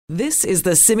This is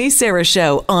the Simi Sara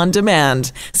Show on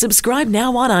demand. Subscribe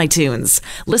now on iTunes.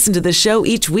 Listen to the show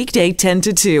each weekday 10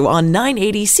 to 2 on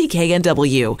 980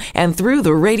 CKNW and through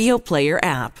the Radio Player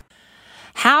app.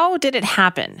 How did it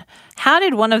happen? How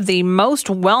did one of the most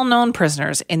well-known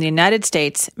prisoners in the United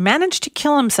States manage to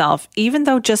kill himself, even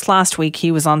though just last week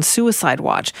he was on suicide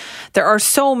watch? There are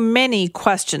so many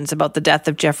questions about the death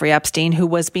of Jeffrey Epstein, who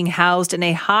was being housed in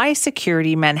a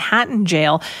high-security Manhattan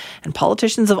jail, and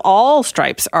politicians of all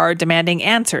stripes are demanding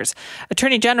answers.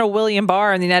 Attorney General William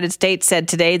Barr in the United States said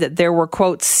today that there were,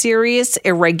 quote, serious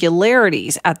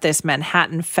irregularities at this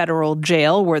Manhattan federal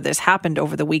jail where this happened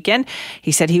over the weekend.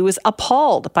 He said he was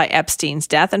appalled by Epstein's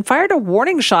death and fired a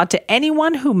warning shot to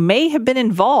anyone who may have been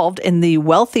involved in the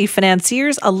wealthy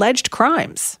financier's alleged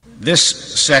crimes. This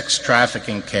sex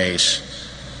trafficking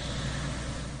case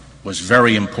was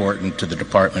very important to the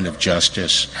Department of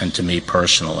Justice and to me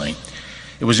personally.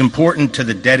 It was important to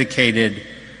the dedicated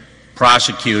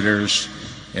prosecutors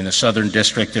in the Southern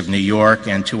District of New York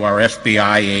and to our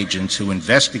FBI agents who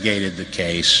investigated the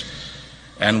case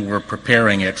and were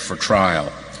preparing it for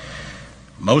trial.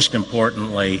 Most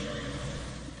importantly,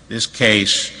 this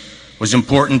case was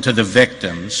important to the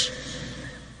victims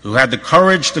who had the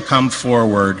courage to come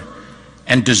forward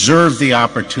and deserved the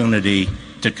opportunity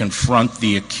to confront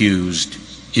the accused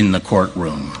in the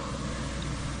courtroom.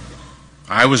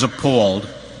 I was appalled,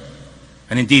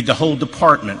 and indeed the whole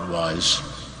department was,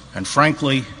 and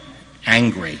frankly,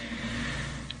 angry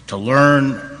to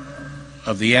learn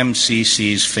of the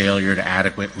MCC's failure to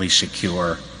adequately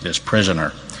secure this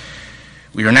prisoner.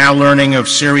 We are now learning of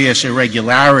serious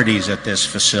irregularities at this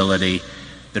facility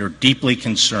that are deeply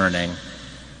concerning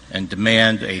and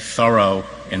demand a thorough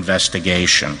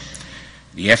investigation.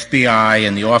 The FBI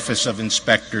and the Office of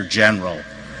Inspector General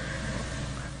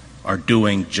are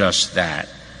doing just that.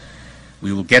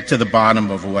 We will get to the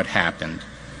bottom of what happened,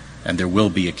 and there will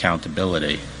be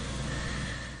accountability.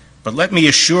 But let me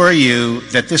assure you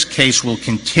that this case will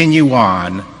continue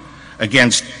on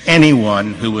against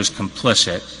anyone who was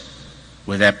complicit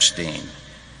with Epstein.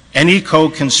 Any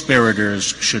co-conspirators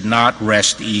should not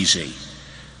rest easy.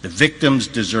 The victims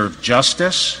deserve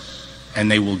justice, and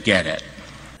they will get it.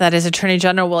 That is Attorney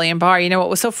General William Barr. You know, what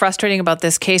was so frustrating about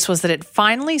this case was that it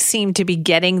finally seemed to be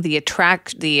getting the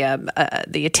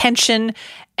attention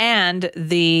and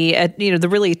the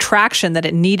really traction that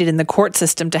it needed in the court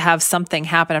system to have something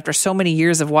happen after so many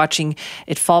years of watching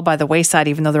it fall by the wayside,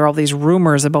 even though there are all these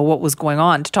rumors about what was going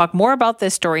on. To talk more about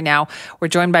this story now, we're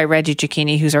joined by Reggie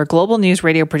Cecchini, who's our global news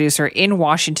radio producer in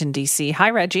Washington, D.C. Hi,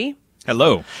 Reggie.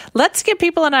 Hello. Let's give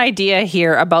people an idea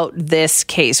here about this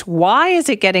case. Why is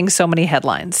it getting so many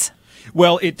headlines?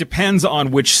 Well, it depends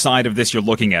on which side of this you're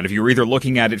looking at. If you're either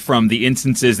looking at it from the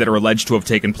instances that are alleged to have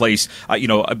taken place,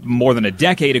 more than a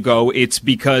decade ago, it's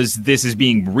because this is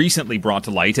being recently brought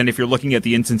to light. And if you're looking at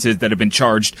the instances that have been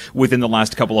charged within the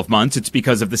last couple of months, it's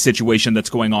because of the situation that's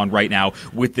going on right now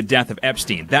with the death of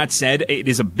Epstein. That said, it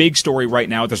is a big story right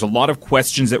now. There's a lot of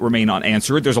questions that remain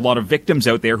unanswered. There's a lot of victims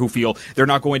out there who feel they're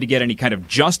not going to get any kind of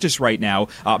justice right now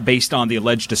based on the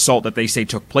alleged assault that they say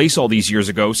took place all these years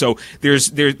ago. So there's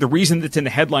the reason that's in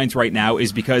the headlines right now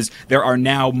is because there are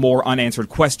now more unanswered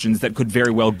questions that could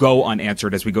very well go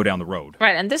unanswered as we go down the road.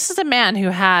 Right, and this is a man who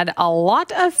had a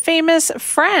lot of famous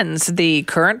friends. The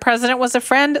current president was a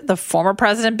friend. The former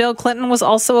president, Bill Clinton, was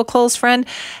also a close friend.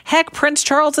 Heck, Prince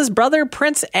Charles's brother,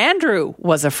 Prince Andrew,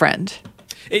 was a friend.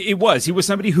 It was. He was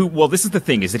somebody who, well, this is the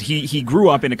thing, is that he grew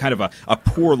up in a kind of a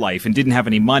poor life and didn't have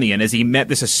any money. And as he met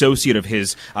this associate of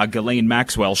his, Ghislaine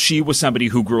Maxwell, she was somebody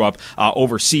who grew up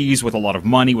overseas with a lot of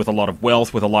money, with a lot of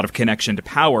wealth, with a lot of connection to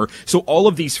power. So all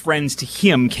of these friends to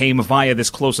him came via this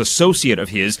close associate of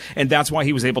his. And that's why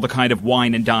he was able to kind of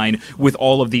wine and dine with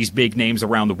all of these big names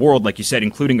around the world, like you said,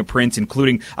 including a prince,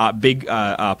 including big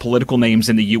political names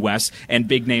in the U.S. and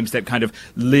big names that kind of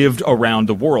lived around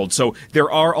the world. So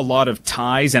there are a lot of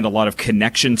ties and a lot of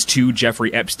connections to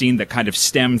Jeffrey Epstein that kind of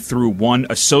stem through one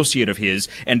associate of his,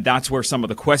 and that's where some of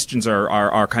the questions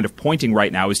are kind of pointing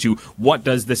right now as to what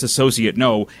does this associate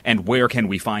know and where can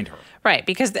we find her? Right,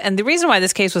 and the reason why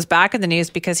this case was back in the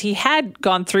news because he had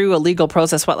gone through a legal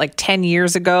process, 10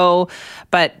 years ago,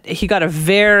 but he got a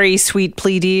very sweet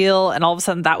plea deal, and all of a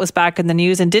sudden that was back in the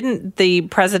news. And didn't the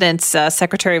president's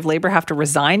Secretary of Labor have to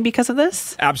resign because of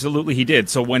this? Absolutely, he did.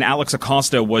 So when Alex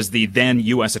Acosta was the then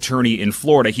U.S. attorney in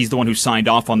Florida, he's the one who signed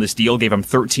off on this deal, gave him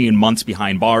 13 months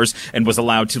behind bars, and was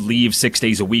allowed to leave 6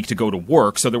 days a week to go to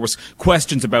work. So there was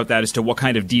questions about that as to what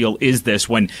kind of deal is this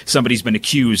when somebody's been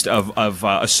accused of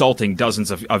assaulting molesting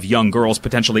dozens of young girls,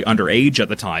 potentially underage at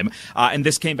the time. And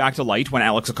this came back to light when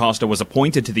Alex Acosta was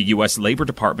appointed to the U.S. Labor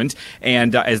Department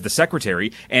and as the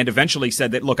secretary, and eventually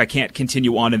said that, look, I can't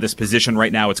continue on in this position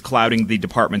right now. It's clouding the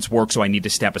department's work, so I need to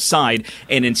step aside.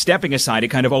 And in stepping aside, it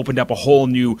kind of opened up a whole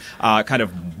new kind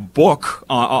of book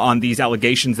on these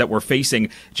allegations that were facing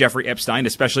Jeffrey Epstein,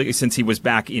 especially since he was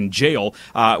back in jail,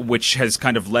 which has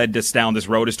kind of led us down this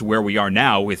road as to where we are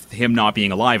now with him not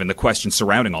being alive and the questions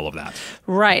surrounding all of that.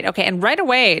 Right. Okay. And right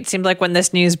away, it seemed like when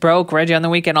this news broke, Reggie, on the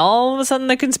weekend, all of a sudden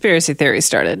the conspiracy theory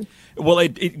started. Well,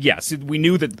 yes, we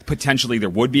knew that potentially there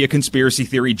would be a conspiracy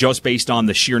theory just based on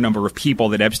the sheer number of people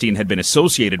that Epstein had been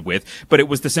associated with. But it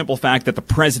was the simple fact that the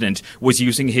president was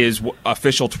using his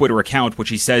official Twitter account, which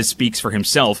he says speaks for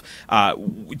himself,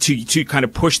 to kind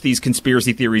of push these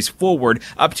conspiracy theories forward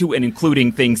up to and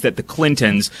including things that the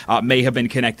Clintons may have been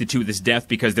connected to this death,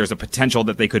 because there's a potential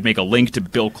that they could make a link to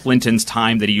Bill Clinton's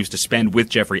time that he used to spend with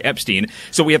Jeffrey Epstein.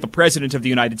 So we have the president of the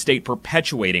United States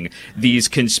perpetuating these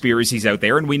conspiracies out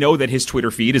there. And we know that his Twitter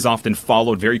feed is often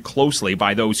followed very closely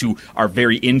by those who are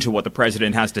very into what the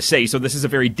president has to say. So this is a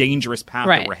very dangerous path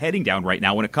that we're heading down right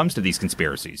now when it comes to these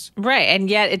conspiracies. Right. And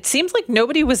yet it seems like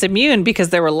nobody was immune,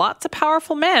 because there were lots of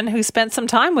powerful men who spent some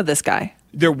time with this guy.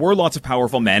 There were lots of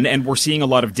powerful men, and we're seeing a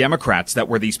lot of Democrats that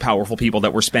were these powerful people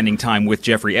that were spending time with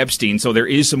Jeffrey Epstein. So there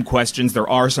is some questions. There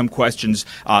are some questions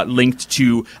linked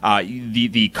to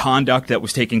the conduct that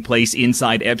was taking place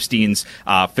inside Epstein's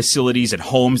facilities and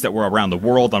homes that were around the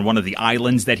world, on one of the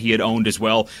islands that he had owned as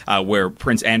well, where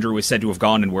Prince Andrew is said to have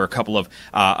gone, and where a couple of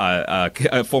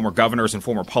former governors and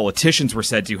former politicians were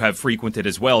said to have frequented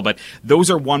as well. But those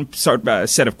are one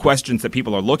set of questions that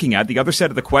people are looking at. The other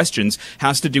set of the questions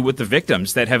has to do with the victims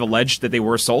that have alleged that they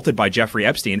were assaulted by Jeffrey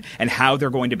Epstein, and how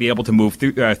they're going to be able to move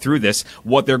through this,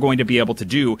 what they're going to be able to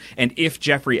do, and if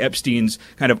Jeffrey Epstein's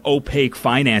kind of opaque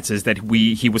finances that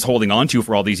he was holding on to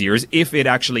for all these years, if it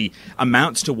actually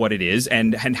amounts to what it is,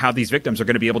 and how these victims are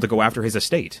going to be able to go after his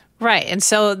estate. Right. And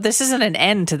so this isn't an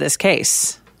end to this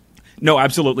case. No,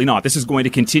 absolutely not. This is going to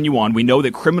continue on. We know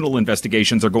that criminal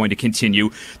investigations are going to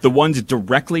continue. The ones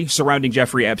directly surrounding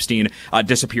Jeffrey Epstein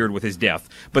disappeared with his death.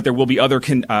 But there will be other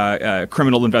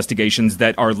criminal investigations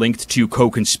that are linked to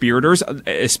co-conspirators,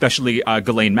 especially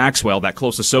Ghislaine Maxwell, that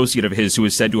close associate of his who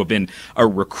is said to have been a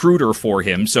recruiter for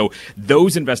him. So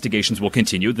those investigations will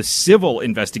continue. The civil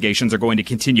investigations are going to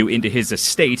continue into his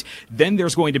estate. Then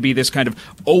there's going to be this kind of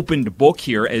opened book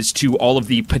here as to all of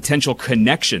the potential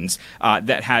connections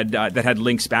that had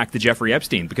links back to Jeffrey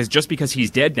Epstein, because just because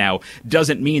he's dead now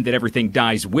doesn't mean that everything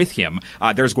dies with him.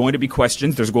 There's going to be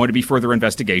questions, there's going to be further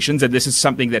investigations, and this is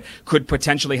something that could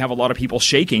potentially have a lot of people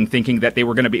shaking, thinking that they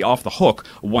were going to be off the hook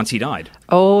once he died.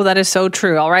 Oh, that is so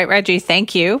true. All right, Reggie,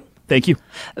 thank you. Thank you.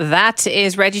 That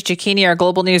is Reggie Cecchini, our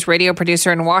Global News radio producer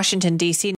in Washington, D.C.